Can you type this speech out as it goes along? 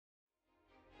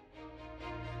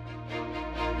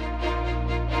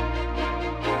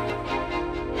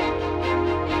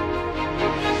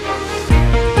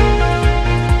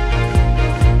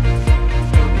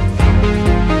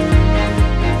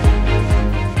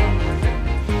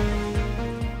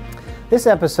This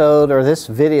episode, or this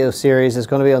video series, is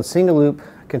going to be on single loop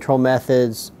control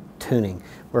methods tuning.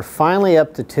 We're finally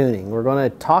up to tuning. We're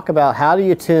going to talk about how do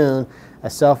you tune a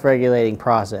self-regulating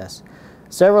process.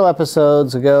 Several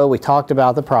episodes ago we talked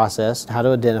about the process, how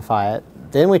to identify it.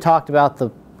 Then we talked about the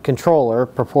controller,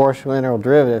 proportional integral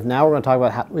derivative. Now we're going to talk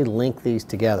about how we link these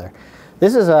together.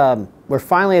 This is we're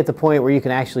finally at the point where you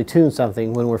can actually tune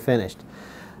something when we're finished.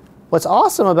 What's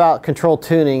awesome about control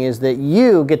tuning is that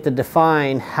you get to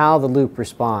define how the loop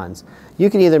responds. You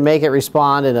can either make it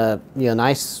respond in a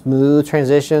nice smooth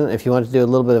transition. If you want to do a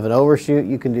little bit of an overshoot,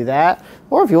 you can do that.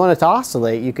 Or if you want it to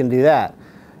oscillate, you can do that.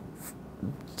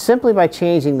 Simply by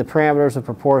changing the parameters of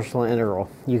proportional integral.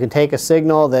 You can take a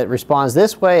signal that responds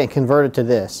this way and convert it to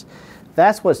this.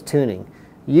 That's what's tuning.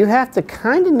 You have to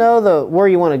kind of know where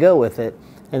you want to go with it.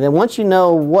 And then once you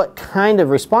know what kind of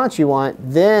response you want,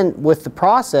 then with the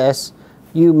process,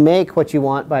 you make what you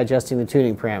want by adjusting the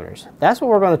tuning parameters. That's what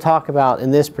we're going to talk about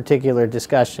in this particular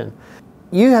discussion.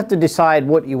 You have to decide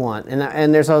what you want.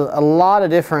 And there's a lot of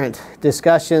different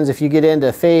discussions. If you get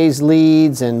into phase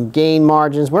leads and gain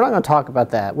margins, we're not going to talk about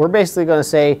that. We're basically going to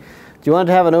say, do you want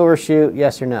to have an overshoot,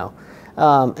 yes or no?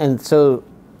 And so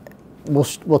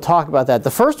we'll talk about that. The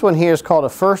first one here is called a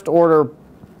first order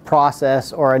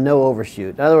process or a no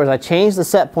overshoot. In other words, I change the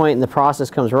set point and the process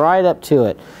comes right up to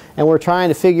it. And we're trying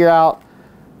to figure out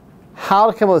how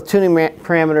to come up with tuning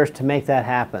parameters to make that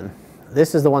happen.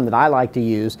 This is the one that I like to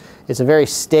use. It's a very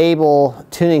stable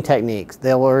tuning technique.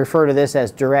 They will refer to this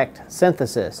as direct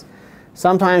synthesis.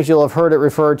 Sometimes you'll have heard it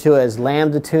referred to as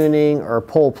lambda tuning or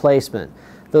pole placement.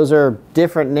 Those are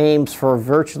different names for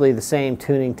virtually the same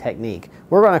tuning technique.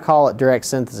 We're going to call it direct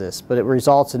synthesis, but it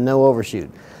results in no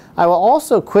overshoot. I will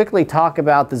also quickly talk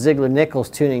about the Ziegler-Nichols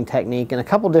tuning technique in a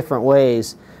couple different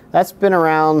ways. That's been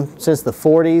around since the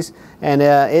 40s, and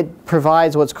it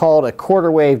provides what's called a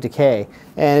quarter wave decay.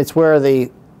 And it's where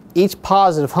each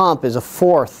positive hump is a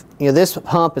fourth. This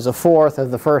hump is a fourth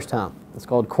of the first hump. It's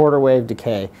called quarter wave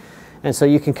decay. And so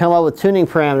you can come up with tuning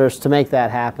parameters to make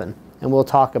that happen, and we'll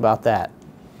talk about that.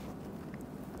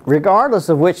 Regardless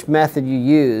of which method you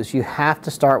use, you have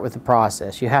to start with the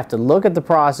process. You have to look at the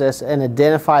process and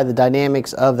identify the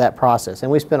dynamics of that process.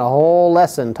 And we spent a whole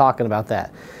lesson talking about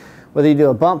that. Whether you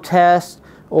do a bump test,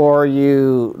 or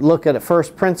you look at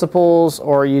first principles,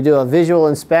 or you do a visual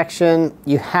inspection,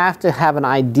 you have to have an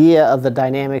idea of the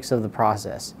dynamics of the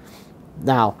process.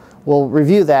 Now, we'll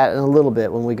review that in a little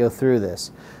bit when we go through this.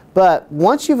 But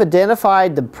once you've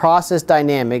identified the process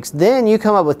dynamics, then you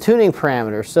come up with tuning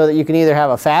parameters so that you can either have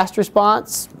a fast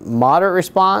response, moderate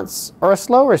response, or a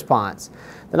slow response.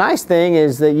 The nice thing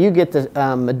is that you get to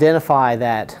identify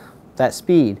that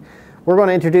speed. We're going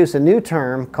to introduce a new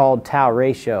term called tau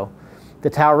ratio. The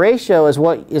tau ratio is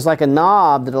like a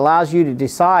knob that allows you to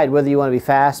decide whether you want to be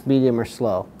fast, medium, or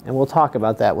slow. And we'll talk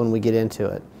about that when we get into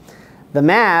it. The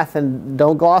math, and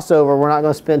don't gloss over, we're not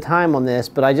going to spend time on this,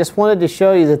 but I just wanted to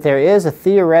show you that there is a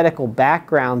theoretical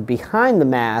background behind the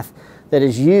math that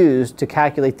is used to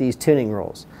calculate these tuning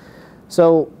rules.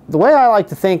 So the way I like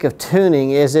to think of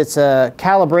tuning is it's a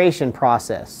calibration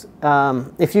process.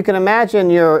 If you can imagine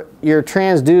your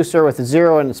transducer with a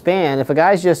zero in the span, if a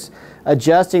guy's just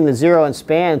adjusting the zero in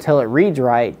span until it reads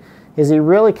right, is he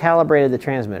really calibrated the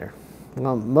transmitter?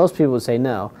 Well, most people would say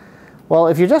no. Well,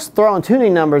 if you're just throwing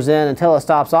tuning numbers in until it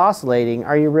stops oscillating,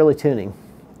 are you really tuning?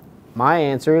 My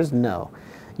answer is no.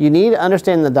 You need to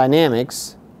understand the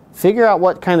dynamics, figure out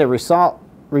what kind of result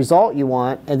you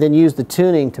want, and then use the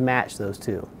tuning to match those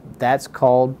two. That's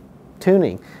called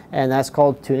tuning, and that's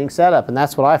called tuning setup, and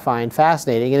that's what I find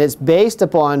fascinating. And it's based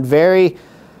upon very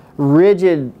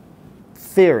rigid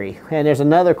theory. And there's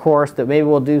another course that maybe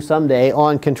we'll do someday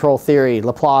on control theory,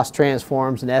 Laplace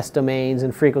transforms and S domains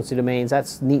and frequency domains.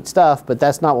 That's neat stuff, but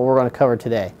that's not what we're going to cover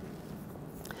today.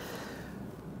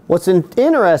 What's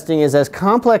interesting is, as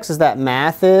complex as that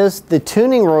math is, the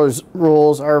tuning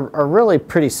rules are really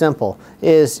pretty simple.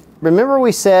 Remember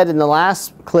we said in the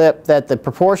last clip that the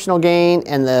proportional gain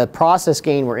and the process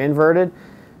gain were inverted?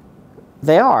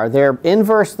 They're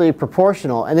inversely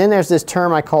proportional. And then there's this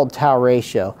term I called tau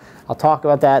ratio. I'll talk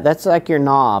about that. That's like your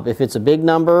knob. If it's a big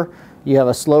number, you have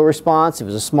a slow response. If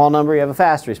it's a small number, you have a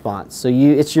fast response. So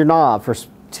it's your knob for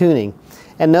tuning.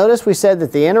 And notice we said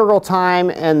that the integral time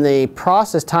and the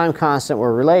process time constant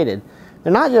were related.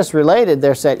 They're not just related,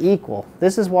 they're set equal.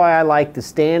 This is why I like the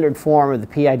standard form of the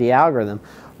PID algorithm.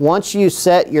 Once you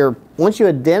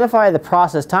identify the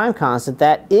process time constant,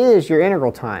 that is your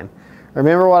integral time.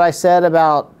 Remember what I said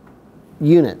about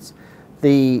units.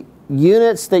 The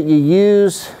units that you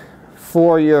use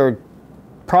for your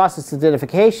process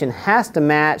identification has to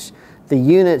match the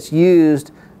units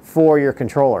used for your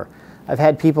controller. I've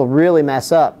had people really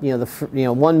mess up.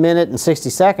 1 minute and 60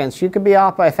 seconds, you could be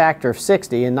off by a factor of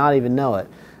 60 and not even know it.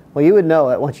 Well, you would know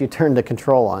it once you turn the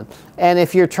control on. And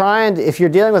if you're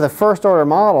dealing with a first order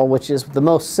model, which is the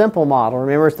most simple model,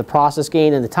 remember it's the process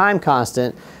gain and the time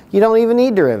constant, you don't even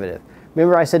need derivative.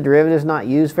 Remember I said derivative's not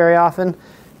used very often?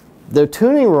 The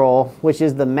tuning rule, which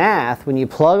is the math, when you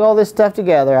plug all this stuff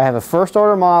together, I have a first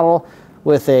order model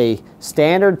with a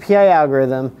standard PI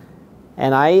algorithm,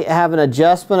 and I have an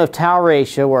adjustment of tau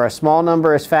ratio where a small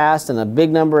number is fast and a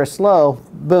big number is slow.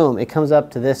 Boom, it comes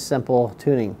up to this simple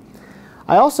tuning.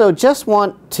 I also just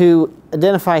want to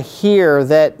identify here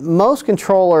that most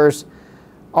controllers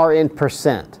are in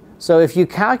percent. So if you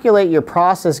calculate your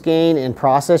process gain in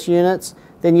process units,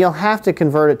 then you'll have to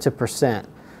convert it to percent.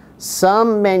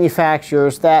 Some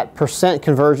manufacturers, that percent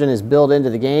conversion is built into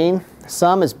the gain.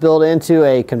 Some it's built into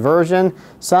a conversion.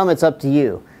 Some it's up to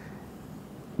you.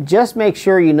 Just make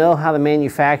sure you know how the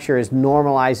manufacturer is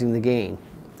normalizing the gain.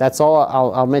 That's all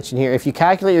I'll mention here. If you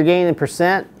calculate your gain in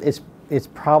percent, it's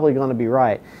probably going to be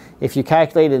right. If you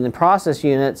calculate it in process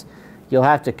units, you'll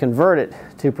have to convert it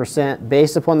to percent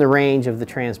based upon the range of the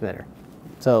transmitter.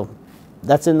 So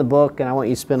that's in the book, and I want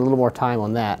you to spend a little more time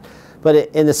on that. But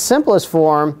in the simplest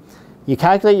form, you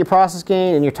calculate your process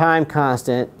gain and your time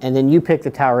constant, and then you pick the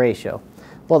tau ratio.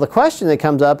 Well, the question that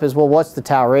comes up is, well, what's the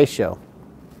tau ratio?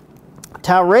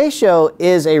 Tau ratio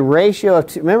is a ratio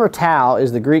of, remember tau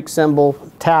is the Greek symbol,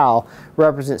 tau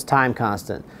represents time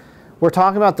constant. We're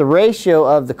talking about the ratio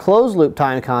of the closed loop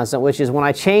time constant, which is when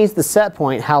I change the set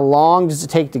point, how long does it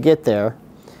take to get there?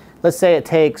 Let's say it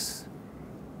takes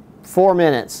 4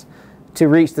 minutes to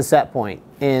reach the set point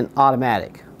in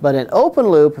automatic. But in open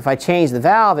loop, if I change the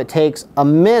valve, it takes a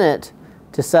minute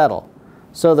to settle.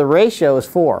 So the ratio is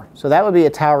 4. So that would be a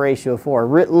tau ratio of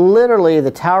 4. Literally,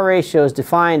 the tau ratio is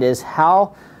defined as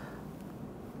how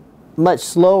much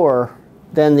slower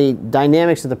than the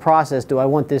dynamics of the process do I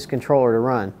want this controller to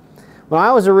run. When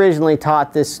I was originally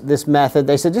taught this method,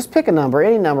 they said, just pick a number.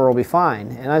 Any number will be fine.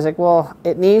 And I was like, well,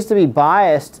 it needs to be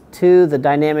biased to the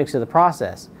dynamics of the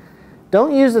process.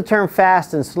 Don't use the term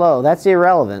fast and slow. That's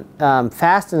irrelevant.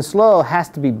 Fast and slow has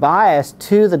to be biased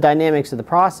to the dynamics of the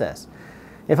process.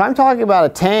 If I'm talking about a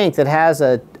tank that has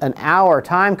an hour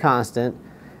time constant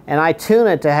and I tune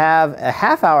it to have a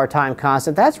half-hour time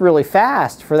constant, that's really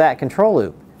fast for that control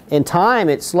loop. In time,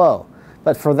 it's slow.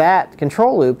 But for that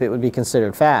control loop, it would be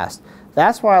considered fast.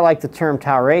 That's why I like the term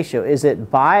tau ratio, is it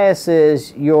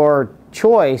biases your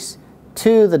choice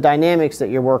to the dynamics that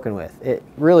you're working with. It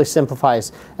really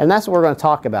simplifies, and that's what we're going to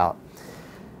talk about.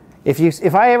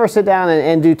 If I ever sit down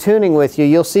and do tuning with you,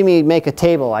 you'll see me make a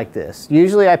table like this.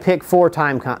 Usually I pick four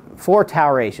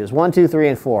tau ratios, 1, 2, 3,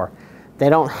 and 4. They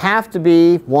don't have to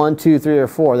be 1, 2, 3, or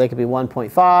 4. They could be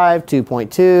 1.5,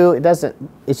 2.2.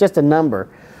 It's just a number.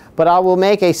 But I will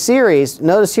make a series.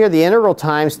 Notice here the integral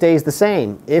time stays the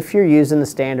same if you're using the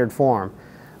standard form.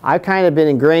 I've kind of been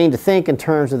ingrained to think in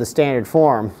terms of the standard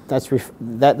form.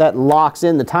 That locks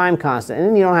in the time constant, and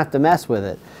then you don't have to mess with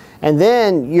it. And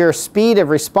then your speed of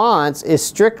response is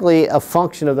strictly a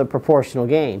function of the proportional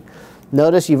gain.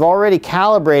 Notice you've already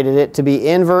calibrated it to be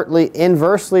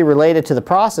inversely related to the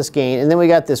process gain, and then we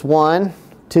got this 1,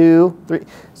 2, 3.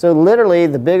 So literally,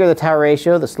 the bigger the tau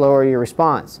ratio, the slower your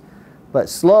response. But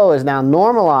slow is now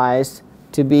normalized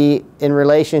to be in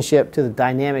relationship to the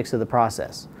dynamics of the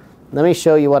process. Let me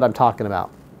show you what I'm talking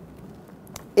about.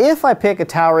 If I pick a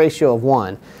tau ratio of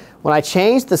 1, when I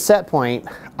change the set point,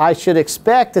 I should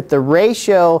expect that the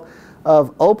ratio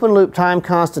of open loop time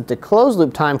constant to closed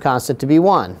loop time constant to be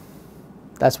 1.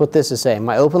 That's what this is saying.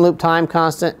 My open loop time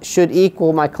constant should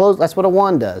equal my closed. That's what a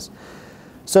 1 does.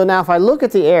 So now if I look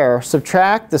at the error,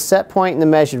 subtract the set point and the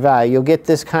measured value, you'll get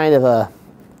this kind of a,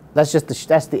 that's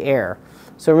the error.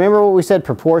 So remember what we said,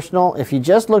 proportional? If you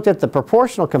just looked at the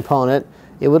proportional component,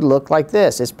 it would look like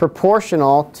this. It's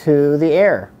proportional to the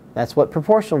error. That's what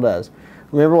proportional does.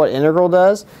 Remember what integral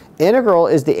does? Integral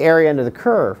is the area under the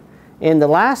curve. In the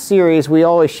last series, we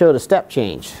always showed a step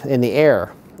change in the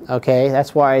error. Okay,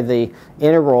 that's why the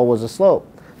integral was a slope.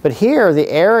 But here, the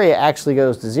area actually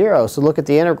goes to 0. So look at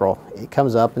the integral. It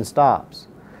comes up and stops.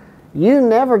 You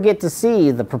never get to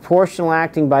see the proportional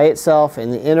acting by itself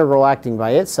and the integral acting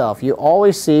by itself. You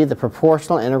always see the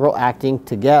proportional integral acting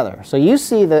together. So you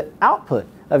see the output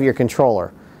of your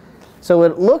controller. So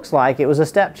it looks like it was a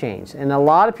step change. And a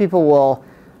lot of people will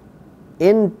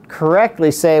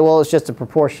incorrectly say, well, it's just a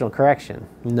proportional correction.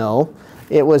 No,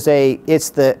 it's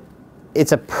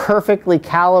a perfectly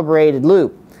calibrated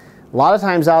loop. A lot of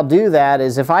times I'll do that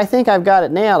is if I think I've got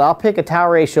it nailed, I'll pick a tau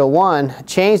ratio 1,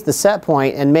 change the set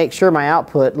point, and make sure my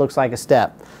output looks like a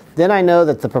step. Then I know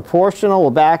that the proportional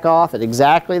will back off at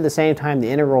exactly the same time the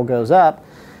integral goes up,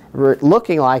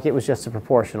 looking like it was just a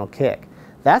proportional kick.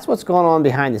 That's what's going on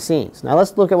behind the scenes. Now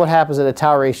let's look at what happens at a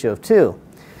tau ratio of 2.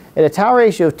 At a tau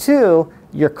ratio of 2,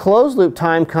 your closed loop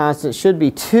time constant should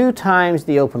be 2 times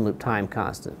the open loop time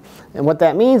constant. And what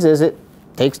that means is it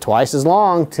takes twice as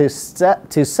long to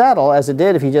settle as it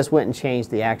did if you just went and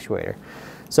changed the actuator.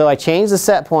 So I change the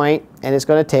set point and it's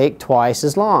going to take twice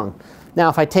as long. Now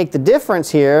if I take the difference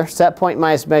here, set point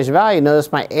minus measure value,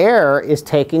 notice my error is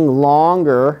taking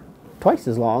longer, twice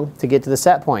as long, to get to the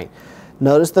set point.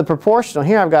 Notice the proportional.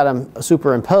 Here I've got them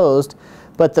superimposed,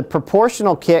 but the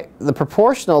proportional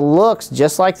looks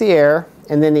just like the error,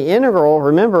 and then the integral,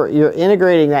 remember you're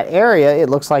integrating that area, it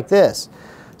looks like this.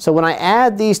 So when I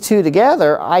add these two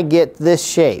together, I get this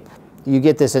shape. You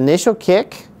get this initial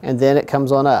kick and then it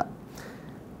comes on up.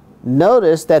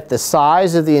 Notice that the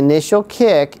size of the initial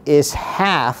kick is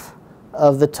half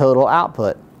of the total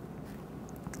output.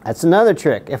 That's another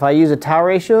trick. If I use a tau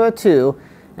ratio of 2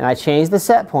 and I change the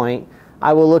set point,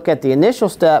 I will look at the initial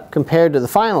step compared to the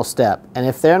final step, and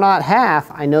if they're not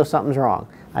half, I know something's wrong.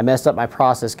 I messed up my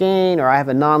process gain, or I have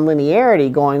a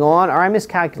nonlinearity going on, or I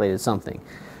miscalculated something.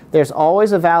 There's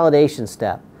always a validation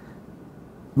step.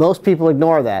 Most people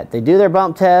ignore that. They do their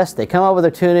bump test, they come up with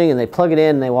their tuning, and they plug it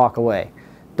in and they walk away.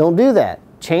 Don't do that.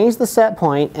 Change the set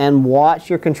point and watch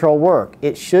your control work.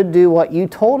 It should do what you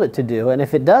told it to do, and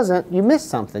if it doesn't, you missed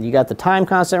something. You got the time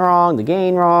constant wrong, the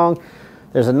gain wrong,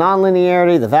 there's a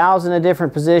nonlinearity, the valve's in a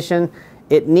different position.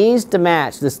 It needs to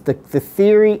match. The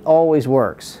theory always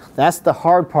works. That's the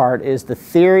hard part, is the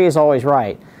theory is always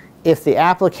right. If the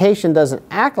application doesn't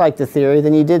act like the theory,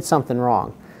 then you did something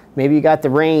wrong. Maybe you got the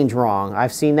range wrong.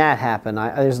 I've seen that happen.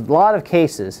 There's a lot of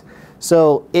cases.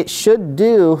 So it should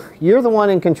do, you're the one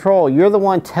in control. You're the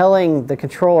one telling the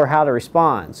controller how to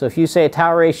respond. So if you say a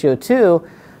tau ratio 2,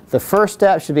 the first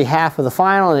step should be half of the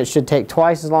final, and it should take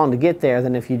twice as long to get there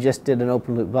than if you just did an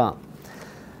open loop bump.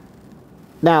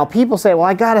 Now people say, well,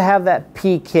 I got to have that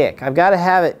P kick. I've got to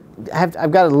have it.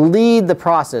 I've got to lead the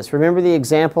process. Remember the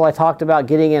example I talked about,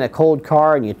 getting in a cold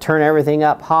car and you turn everything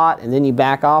up hot and then you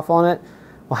back off on it?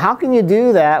 Well, how can you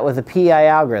do that with a PI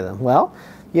algorithm? Well,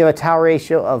 you have a tau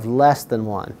ratio of less than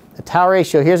 1. A tau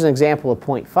ratio, here's an example of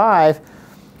 0.5.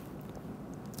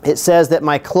 It says that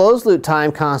my closed loop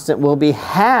time constant will be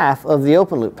half of the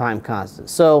open loop time constant.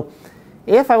 So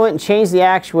if I went and changed the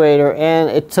actuator and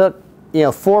it took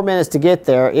 4 minutes to get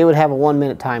there, it would have a 1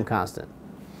 minute time constant.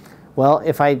 Well,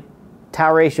 if I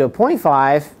tau ratio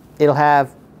 0.5, it'll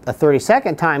have a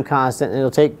 30-second time constant, and it'll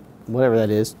take, whatever that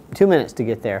is, 2 minutes to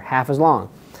get there, half as long.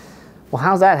 Well,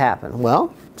 how's that happen?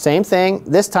 Well, same thing.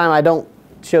 This time I don't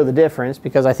show the difference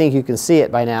because I think you can see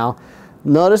it by now.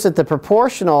 Notice that the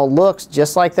proportional looks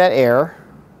just like that error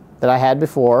that I had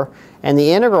before, and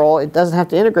the integral, it doesn't have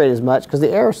to integrate as much because the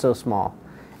error is so small.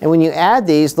 And when you add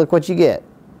these, look what you get.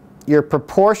 Your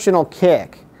proportional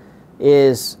kick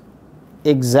is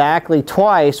exactly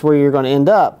twice where you're going to end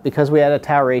up because we had a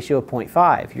tau ratio of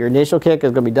 0.5. Your initial kick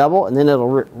is going to be double, and then it'll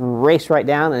race right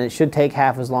down, and it should take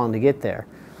half as long to get there.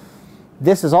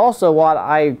 This is also what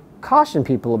I caution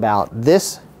people about.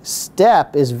 This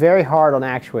step is very hard on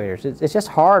actuators. It's just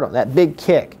hard on that big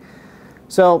kick.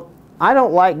 So I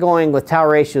don't like going with tau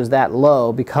ratios that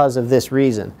low because of this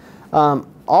reason.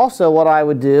 Also, what I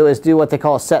would do is do what they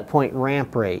call a set point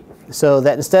ramp rate. So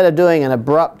that instead of doing an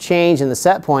abrupt change in the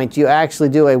set point, you actually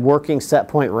do a working set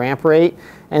point ramp rate,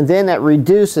 and then that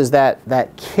reduces that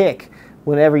kick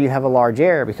whenever you have a large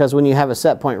error, because when you have a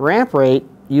set point ramp rate,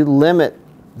 you limit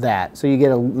that, so you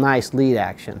get a nice lead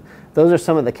action. Those are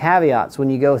some of the caveats when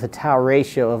you go with a tau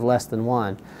ratio of less than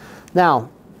 1. Now,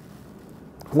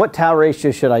 what tau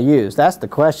ratio should I use? That's the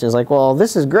question. It's like, well,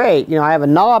 this is great. I have a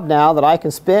knob now that I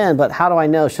can spin, but how do I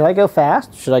know? Should I go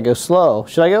fast? Should I go slow?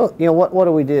 Should I go, what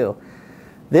do we do?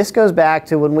 This goes back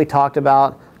to when we talked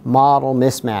about model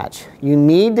mismatch. You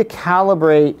need to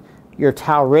calibrate your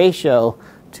tau ratio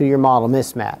to your model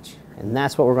mismatch, and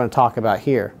that's what we're going to talk about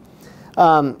here.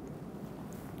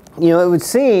 It would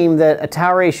seem that a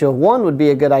tau ratio of 1 would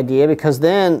be a good idea, because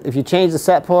then if you change the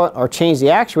set point or change the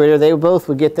actuator, they both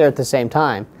would get there at the same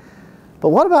time. But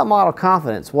what about model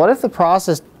confidence? What if the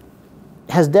process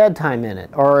has dead time in it,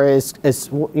 or is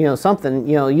something,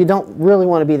 you don't really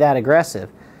want to be that aggressive?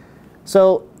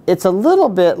 So it's a little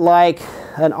bit like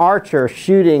an archer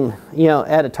shooting,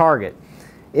 at a target.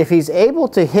 If he's able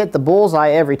to hit the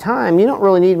bullseye every time, you don't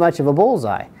really need much of a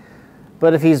bullseye.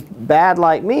 But if he's bad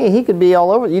like me, he could be all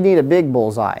over. You need a big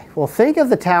bullseye. Well, think of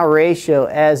the tau ratio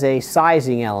as a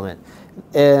sizing element.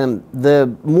 And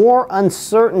the more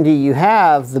uncertainty you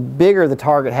have, the bigger the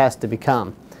target has to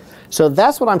become. So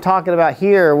that's what I'm talking about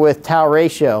here with tau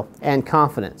ratio and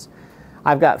confidence.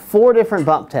 I've got 4 different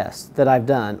bump tests that I've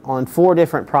done on 4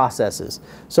 different processes.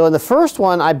 So in the first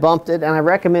one, I bumped it, and I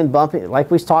recommend bumping it, like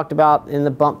we talked about in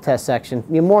the bump test section,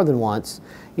 more than once,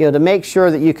 to make sure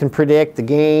that you can predict the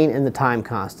gain and the time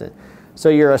constant. So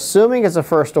you're assuming it's a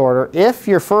first order. If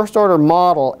your first order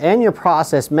model and your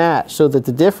process match so that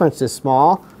the difference is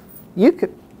small, you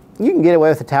can get away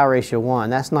with a tau ratio 1.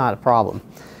 That's not a problem.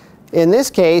 In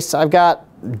this case, I've got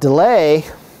delay.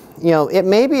 It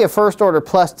may be a first order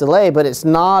plus delay, but it's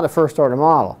not a first order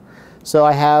model. So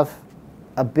I have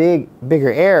a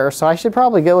bigger error, so I should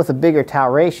probably go with a bigger tau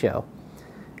ratio.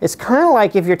 It's kind of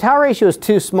like if your tau ratio is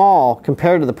too small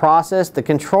compared to the process, the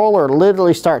controller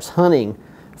literally starts hunting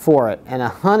for it. And a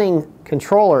hunting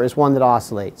controller is one that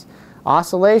oscillates.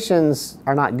 Oscillations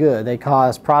are not good. They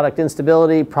cause product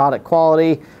instability, product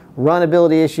quality,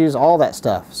 runnability issues, all that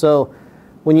stuff. So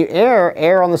when you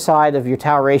err on the side of your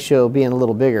tau ratio being a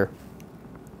little bigger.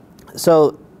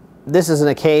 So this isn't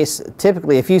a case,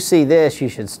 typically if you see this, you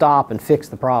should stop and fix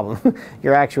the problem.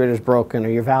 Your actuator is broken or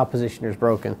your valve positioner is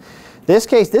broken. This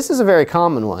case, this is a very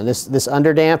common one. This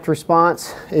underdamped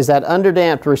response is that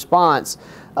underdamped response,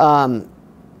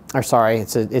 or sorry,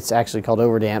 it's actually called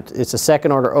overdamped. It's a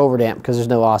second order overdamped because there's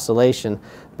no oscillation.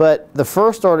 But the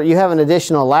first order, you have an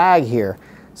additional lag here.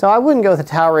 So I wouldn't go with a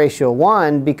tau ratio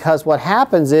 1 because what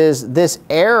happens is this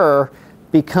error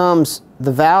becomes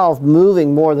the valve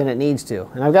moving more than it needs to.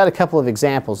 And I've got a couple of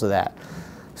examples of that.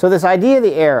 So this idea of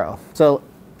the arrow. So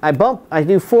I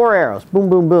do 4 arrows, boom,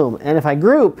 boom, boom. And if I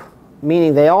group,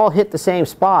 meaning they all hit the same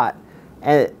spot,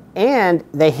 and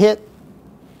they hit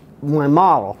my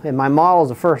model, and my model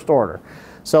is a first order.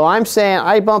 So I'm saying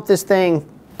I bump this thing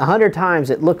 100 times,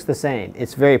 it looks the same.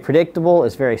 It's very predictable,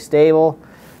 it's very stable.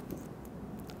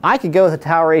 I could go with a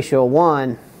tau ratio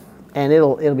 1 and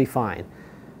it'll be fine.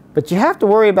 But you have to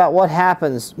worry about what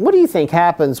happens. What do you think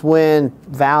happens when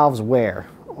valves wear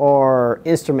or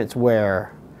instruments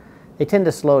wear? They tend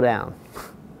to slow down.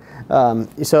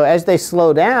 So as they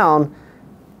slow down,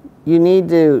 you need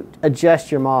to adjust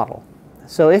your model.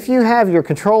 So if you have your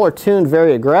controller tuned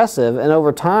very aggressive and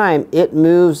over time it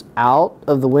moves out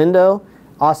of the window,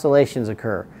 oscillations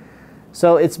occur.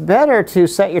 So it's better to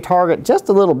set your target just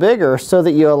a little bigger so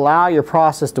that you allow your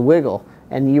process to wiggle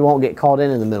and you won't get called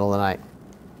in the middle of the night.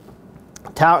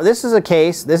 This is a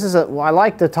case, I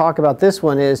like to talk about this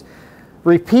one is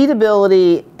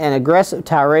repeatability and aggressive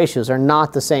tau ratios are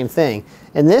not the same thing.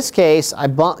 In this case,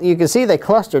 you can see they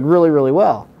clustered really, really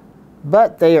well,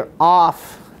 but they are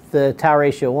off the tau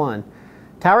ratio 1.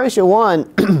 Tau ratio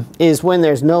 1 is when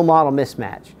there's no model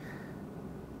mismatch.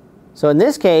 So in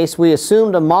this case, we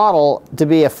assumed a model to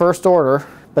be a first order,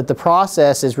 but the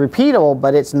process is repeatable,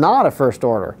 but it's not a first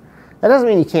order. That doesn't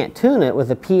mean you can't tune it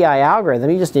with a PI algorithm,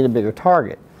 you just need a bigger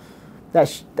target.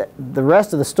 The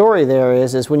rest of the story there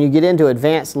is when you get into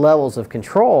advanced levels of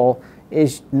control,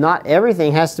 is not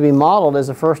everything has to be modeled as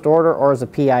a first order or as a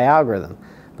PI algorithm.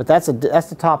 But that's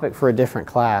the topic for a different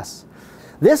class.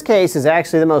 This case is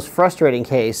actually the most frustrating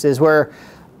case, is where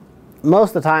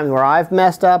most of the time where I've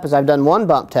messed up is I've done one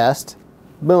bump test,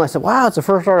 boom, I said, wow, it's a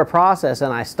first order process,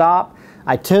 and I stop,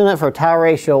 I tune it for tau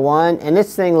ratio 1, and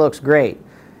this thing looks great.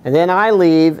 And then I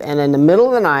leave, and in the middle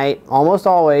of the night, almost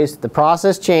always, the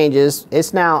process changes.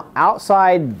 It's now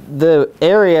outside the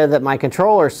area that my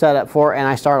controller is set up for, and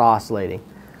I start oscillating.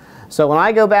 So when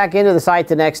I go back into the site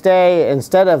the next day,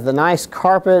 instead of the nice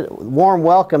carpet, warm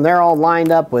welcome, they're all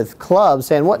lined up with clubs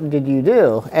saying, what did you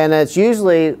do? And it's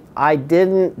usually, I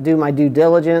didn't do my due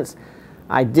diligence,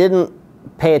 I didn't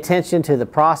pay attention to the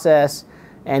process,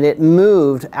 and it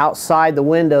moved outside the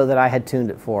window that I had tuned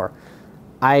it for.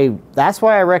 That's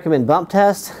why I recommend bump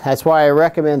tests. That's why I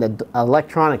recommend an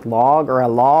electronic log or a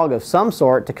log of some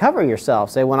sort to cover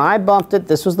yourself. Say, when I bumped it,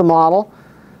 this was the model.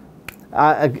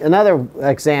 Another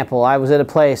example, I was at a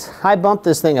place, I bumped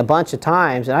this thing a bunch of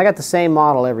times, and I got the same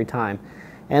model every time.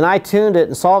 And I tuned it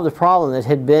and solved a problem that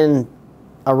had been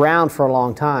around for a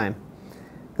long time.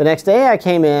 The next day I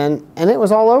came in, and it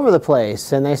was all over the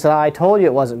place. And they said, I told you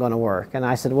it wasn't going to work. And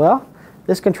I said, well,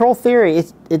 this control theory,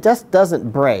 it just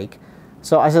doesn't break.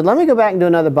 So I said, let me go back and do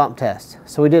another bump test.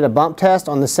 So we did a bump test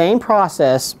on the same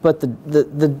process, but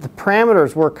the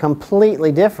parameters were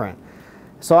completely different.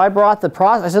 So I brought the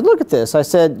process, I said, look at this. I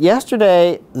said,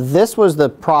 yesterday this was the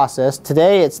process,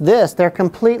 today it's this. They're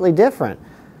completely different.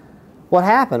 What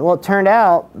happened? Well, it turned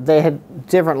out they had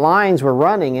different lines were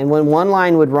running, and when one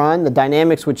line would run, the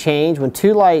dynamics would change. When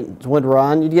 2 lines would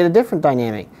run, you'd get a different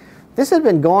dynamic. This had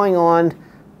been going on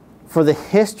for the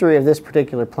history of this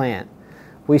particular plant.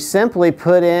 we simply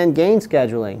put in gain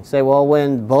scheduling. Say, well,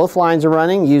 when both lines are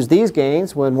running, use these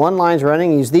gains. When one line's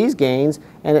running, use these gains.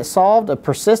 And it solved a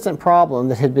persistent problem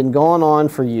that had been going on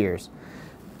for years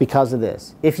because of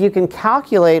this. If you can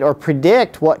calculate or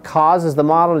predict what causes the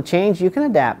model to change, you can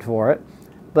adapt for it.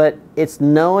 But it's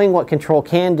knowing what control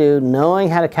can do, knowing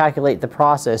how to calculate the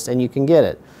process, and you can get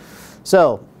it.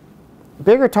 So,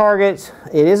 bigger targets,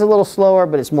 it is a little slower,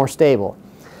 but it's more stable.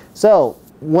 So,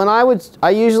 when I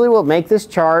usually will make this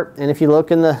chart, and if you look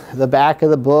in the back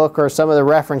of the book or some of the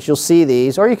reference, you'll see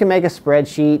these, or you can make a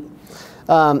spreadsheet.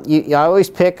 I always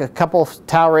pick a couple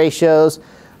tau ratios.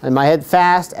 In my head,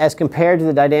 fast as compared to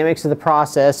the dynamics of the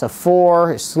process. A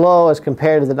 4 is slow as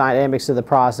compared to the dynamics of the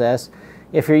process.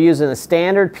 If you're using a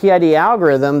standard PID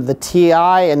algorithm, the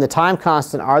TI and the time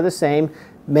constant are the same.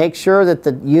 Make sure that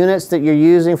the units that you're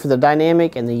using for the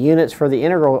dynamic and the units for the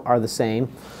integral are the same.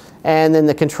 And then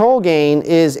the control gain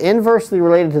is inversely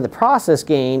related to the process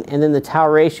gain, and then the tau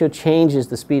ratio changes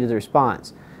the speed of the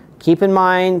response. Keep in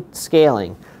mind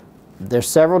scaling. There's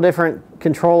several different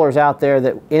controllers out there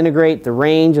that integrate the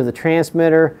range of the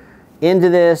transmitter into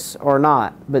this or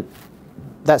not, but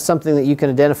that's something that you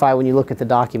can identify when you look at the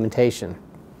documentation.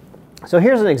 So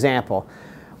here's an example.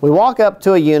 We walk up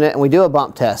to a unit and we do a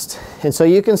bump test. And so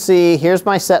you can see, here's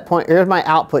my set point, here's my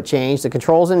output change, the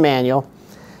controls in manual,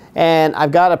 and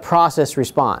I've got a process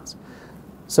response.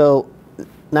 So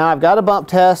now I've got a bump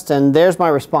test and there's my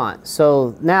response.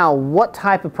 So now what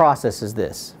type of process is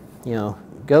this? You know,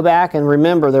 go back and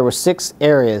remember there were 6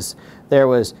 areas. There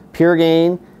was pure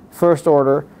gain, first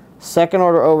order, second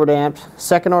order overdamped,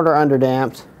 second order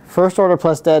underdamped, first order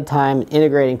plus dead time,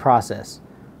 integrating process.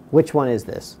 Which one is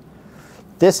this?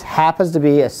 This happens to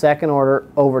be a second order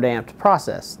overdamped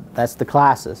process. That's the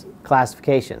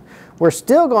classification. We're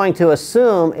still going to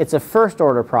assume it's a first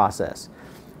order process.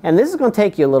 And this is going to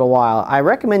take you a little while. I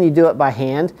recommend you do it by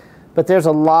hand, but there's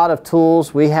a lot of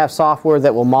tools. We have software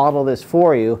that will model this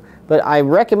for you. But I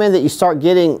recommend that you start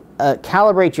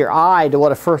calibrate your eye to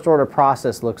what a first order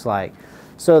process looks like.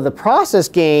 So the process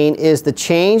gain is the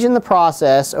change in the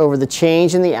process over the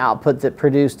change in the output that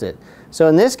produced it. So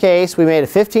in this case, we made a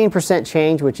 15%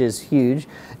 change, which is huge,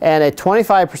 and a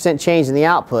 25% change in the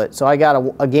output. So I got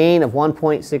a gain of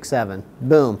 1.67.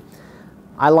 Boom.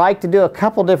 I like to do a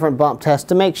couple different bump tests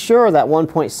to make sure that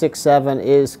 1.67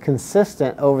 is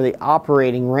consistent over the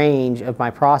operating range of my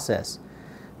process.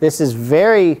 This is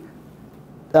very,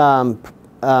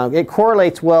 it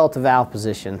correlates well to valve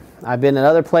position. I've been in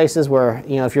other places where,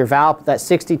 you know, if your valve, that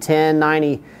 60-10,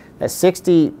 90, that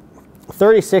 60,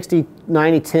 30, 60,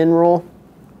 90, 10 rule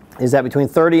is that between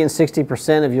 30 and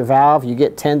 60% of your valve, you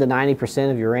get 10 to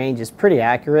 90% of your range. Is pretty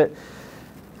accurate.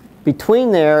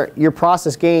 Between there, your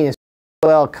process gain is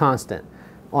well constant.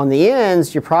 On the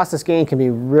ends, your process gain can be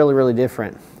really, really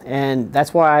different. And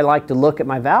that's why I like to look at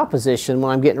my valve position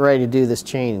when I'm getting ready to do this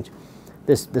change,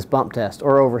 this bump test,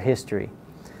 or over history.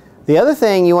 The other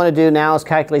thing you want to do now is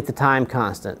calculate the time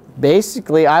constant.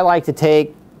 Basically, I like to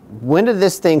take, when did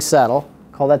this thing settle,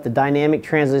 call that the dynamic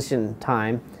transition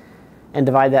time, and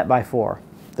divide that by 4,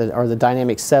 or the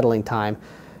dynamic settling time.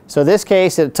 So in this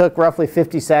case, it took roughly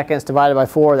 50 seconds divided by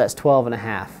 4, that's 12 and a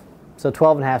half. So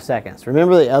 12 and a half seconds.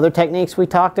 Remember the other techniques we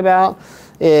talked about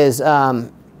is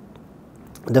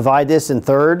divide this in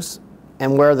thirds,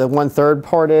 and where the 1/3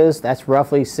 part is, that's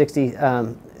roughly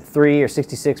 63 or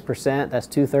 66%, that's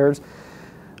 2/3.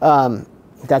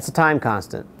 That's a time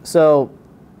constant. So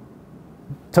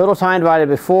total time divided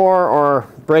by 4, or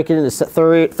break it into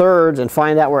thirds and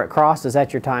find out where it crosses,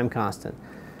 that's your time constant.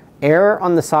 Error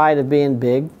on the side of being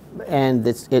big, and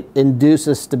it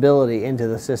induces stability into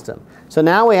the system. So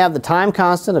now we have the time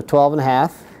constant of 12 and a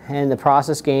half and the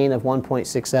process gain of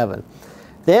 1.67.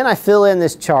 Then I fill in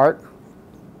this chart.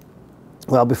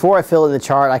 Well, before I fill in the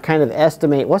chart, I kind of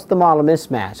estimate what's the model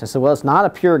mismatch. I said, well, it's not a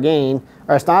pure gain,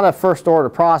 or it's not a first order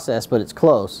process, but it's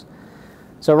close.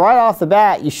 So right off the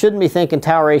bat, you shouldn't be thinking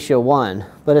tau ratio 1,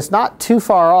 but it's not too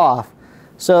far off.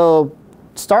 So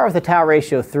start with a tau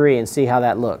ratio 3 and see how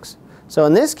that looks. So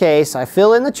in this case, I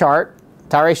fill in the chart,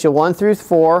 tau ratio 1 through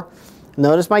 4.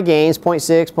 Notice my gains,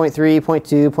 0.6, 0.3,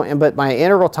 0.2, but my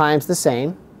integral time's the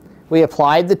same. We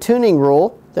applied the tuning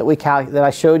rule that I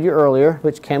showed you earlier,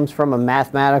 which comes from a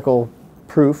mathematical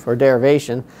proof or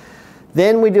derivation.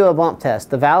 Then we do a bump test,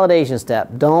 the validation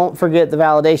step. Don't forget the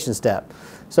validation step.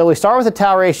 So we start with a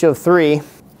tau ratio of 3.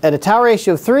 At a tau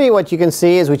ratio of 3, what you can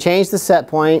see is we change the set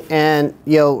point, and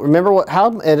remember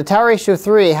at a tau ratio of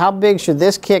 3, how big should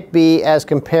this kick be as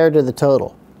compared to the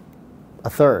total?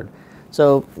 1/3.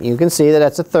 So you can see that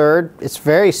that's 1/3. It's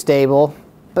very stable,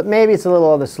 but maybe it's a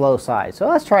little on the slow side. So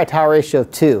let's try a tau ratio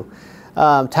of 2.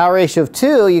 Tau ratio of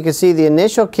 2, you can see the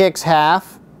initial kick's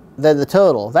half, then the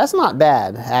total. That's not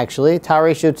bad, actually, tau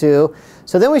ratio 2.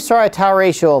 So then we start at tau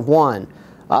ratio of 1.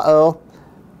 Uh-oh.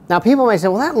 Now people may say,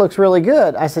 well, that looks really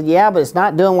good. I said, yeah, but it's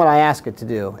not doing what I asked it to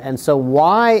do. And so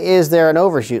why is there an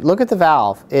overshoot? Look at the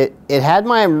valve. It had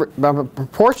my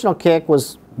proportional kick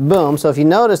was boom. So if you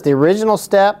notice, the original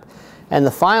step and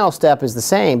the final step is the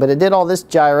same, but it did all this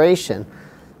gyration.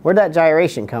 Where'd that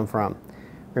gyration come from?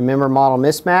 Remember model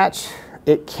mismatch?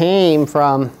 It came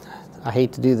from, I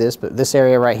hate to do this, but this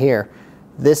area right here.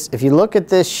 This, if you look at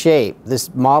this shape,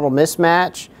 this model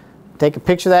mismatch, take a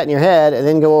picture of that in your head and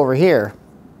then go over here.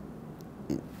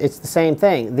 It's the same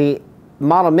thing. The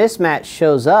model mismatch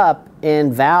shows up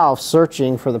in valve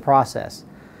searching for the process.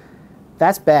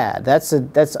 That's bad. That's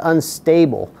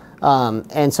unstable.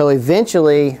 And so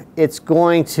eventually it's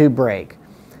going to break.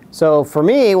 So for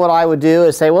me, what I would do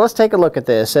is say, well, let's take a look at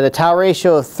this. At a tau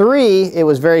ratio of 3, it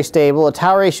was very stable. A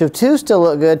tau ratio of 2 still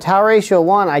looked good. Tau ratio of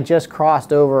 1, I just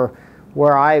crossed over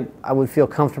where I would feel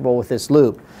comfortable with this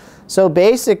loop. So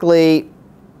basically,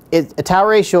 a tau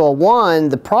ratio of 1,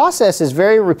 the process is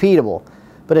very repeatable.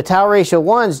 But a tau ratio of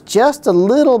 1 is just a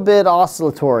little bit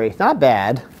oscillatory. Not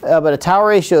bad. But a tau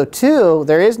ratio of 2,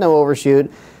 there is no overshoot.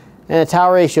 And a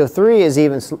tau ratio of 3 is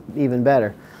even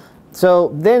better. So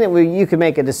then you could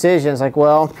make a decision. It's like,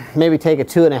 well, maybe take a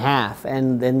 2.5,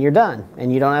 and then you're done,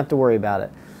 and you don't have to worry about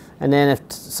it. And then if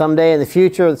someday in the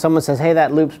future someone says, hey,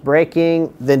 that loop's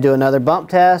breaking, then do another bump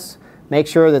test. Make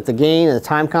sure that the gain and the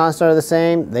time constant are the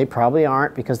same. They probably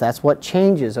aren't, because that's what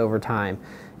changes over time,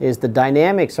 is the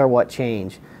dynamics are what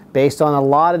change based on a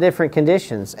lot of different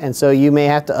conditions. And so you may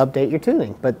have to update your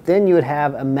tuning, but then you would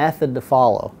have a method to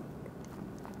follow.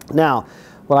 Now,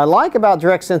 what I like about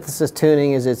direct synthesis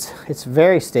tuning is it's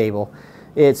very stable.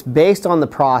 It's based on the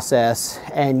process,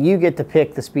 and you get to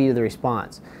pick the speed of the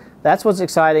response. That's what's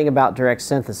exciting about direct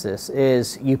synthesis,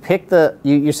 is you pick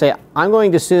you say, I'm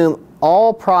going to assume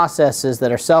all processes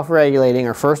that are self-regulating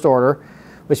are first order,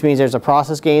 which means there's a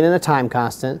process gain and a time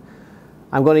constant.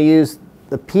 I'm going to use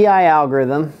the PI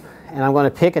algorithm, and I'm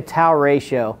going to pick a tau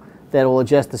ratio that will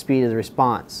adjust the speed of the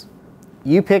response.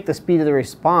 You pick the speed of the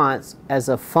response as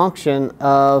a function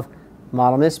of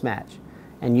model mismatch,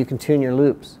 and you can tune your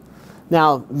loops.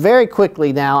 Now, very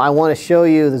quickly now, I want to show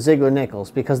you the Ziegler-Nichols,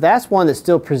 because that's one that's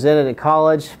still presented at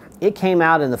college. It came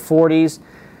out in the 40s.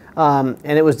 And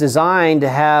it was designed to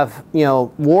have,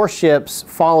 warships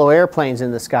follow airplanes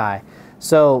in the sky.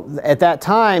 So at that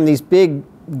time, these big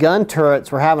gun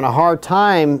turrets were having a hard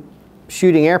time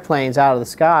shooting airplanes out of the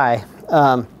sky.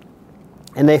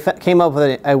 And they came up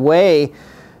with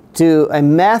a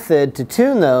method to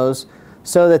tune those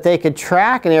so that they could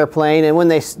track an airplane, and when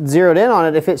they zeroed in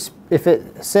on it, if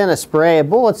it sent a spray of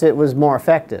bullets, it was more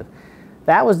effective.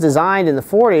 That was designed in the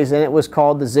 40s, and it was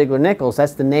called the Ziegler-Nichols.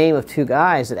 That's the name of two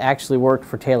guys that actually worked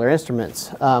for Taylor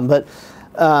Instruments,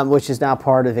 which is now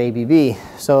part of ABB.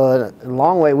 So a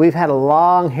long way, we've had a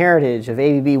long heritage of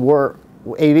ABB work.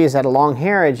 ABB has had a long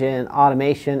heritage in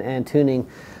automation and tuning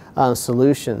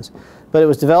solutions. But it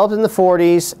was developed in the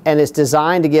 40s, and it's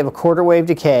designed to give a quarter wave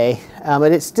decay,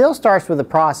 but it still starts with a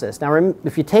process. Now,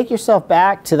 if you take yourself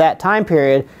back to that time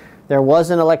period, there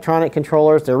wasn't electronic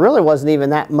controllers. There really wasn't even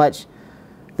that much.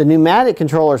 The pneumatic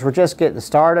controllers were just getting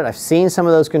started. I've seen some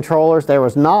of those controllers. There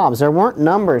was knobs. There weren't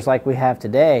numbers like we have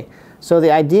today. So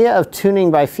the idea of tuning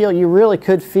by feel, you really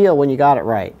could feel when you got it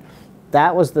right.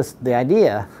 That was the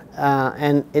idea,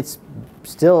 and it's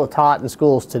still taught in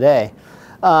schools today.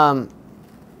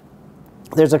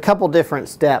 There's a couple different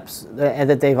steps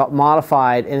that they've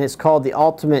modified, and it's called the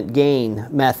ultimate gain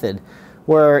method,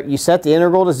 where you set the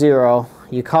integral to 0,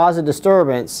 you cause a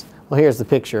disturbance. Well, here's the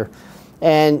picture.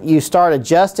 And you start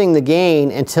adjusting the gain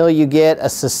until you get a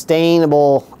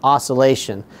sustainable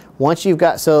oscillation. Once you've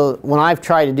got, so when I've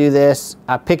tried to do this,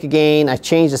 I pick a gain, I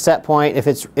change the set point. If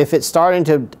it's starting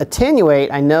to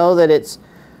attenuate, I know that it's,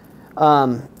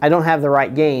 I don't have the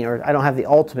right gain, or I don't have the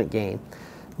ultimate gain.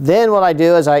 Then what I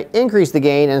do is I increase the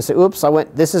gain and say, oops,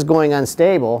 this is going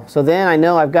unstable. So then I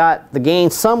know I've got the gain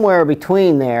somewhere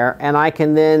between there, and I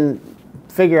can then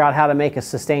figure out how to make a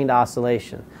sustained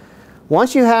oscillation.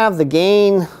 Once you have the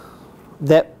gain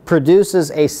that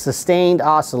produces a sustained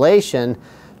oscillation,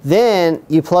 then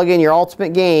you plug in your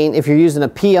ultimate gain. If you're using a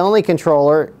P-only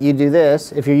controller, you do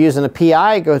this. If you're using a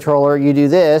PI controller, you do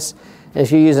this. And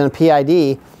if you're using a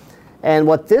PID. And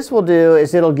what this will do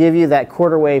is it'll give you that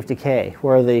quarter wave decay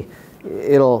where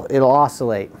it'll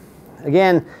oscillate.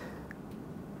 Again,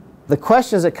 the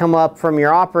questions that come up from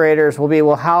your operators will be,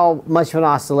 well, how much of an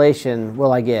oscillation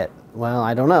will I get? Well,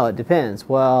 I don't know. It depends.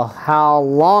 Well, how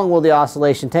long will the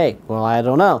oscillation take? Well, I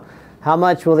don't know. How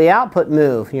much will the output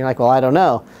move? And you're like, well, I don't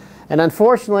know. And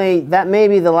unfortunately, that may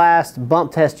be the last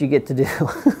bump test you get to do.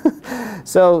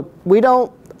 So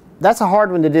that's a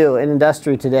hard one to do in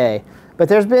industry today. But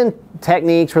there's been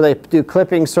techniques where they do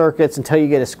clipping circuits until you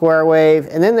get a square wave.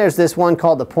 And then there's this one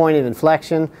called the point of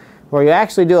inflection, where you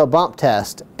actually do a bump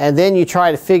test. And then you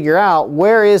try to figure out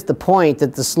where is the point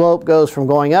that the slope goes from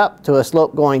going up to a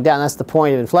slope going down. That's the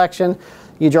point of inflection.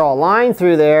 You draw a line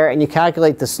through there and you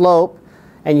calculate the slope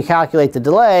and you calculate the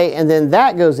delay, and then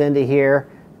that goes into here,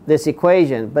 this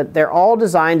equation. But they're all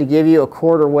designed to give you a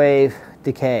quarter wave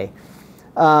decay.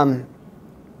 Some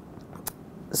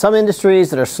industries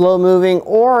that are slow moving,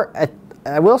 or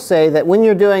I will say that when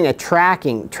you're doing a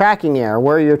tracking error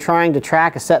where you're trying to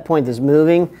track a set point that's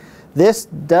moving, this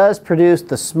does produce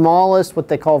the smallest, what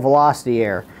they call velocity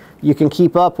error. You can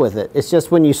keep up with it. It's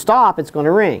just when you stop, it's going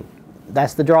to ring.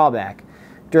 That's the drawback.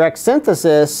 Direct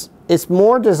synthesis, it's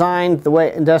more designed the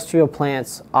way industrial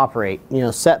plants operate. You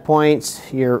know, set points,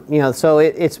 so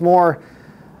it's more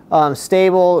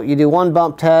stable. You do one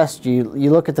bump test, you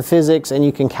look at the physics, and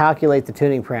you can calculate the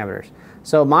tuning parameters.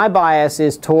 So my bias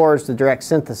is towards the direct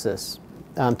synthesis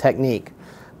technique.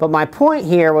 But my point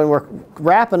here when we're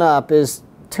wrapping up is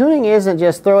tuning isn't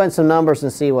just throw in some numbers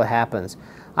and see what happens.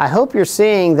 I hope you're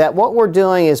seeing that what we're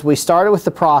doing is we started with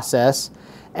the process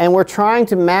and we're trying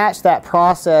to match that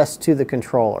process to the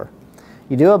controller.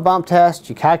 You do a bump test,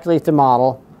 you calculate the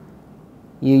model,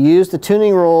 you use the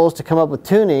tuning rules to come up with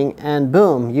tuning, and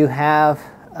boom, you have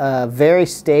a very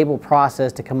stable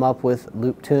process to come up with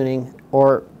loop tuning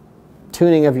or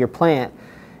tuning of your plant.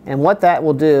 And what that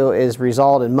will do is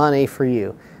result in money for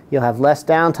you. You'll have less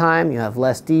downtime, you'll have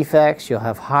less defects, you'll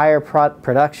have higher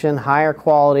production, higher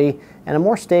quality, and a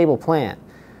more stable plant.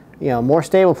 You know, a more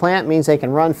stable plant means they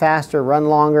can run faster, run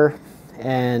longer,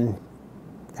 and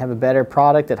have a better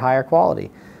product at higher quality.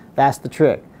 That's the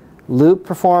trick. Loop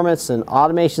performance and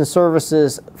automation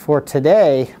services for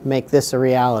today make this a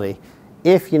reality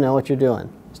if you know what you're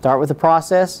doing. Start with the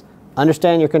process,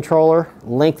 understand your controller,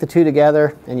 link the two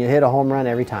together, and you hit a home run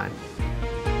every time.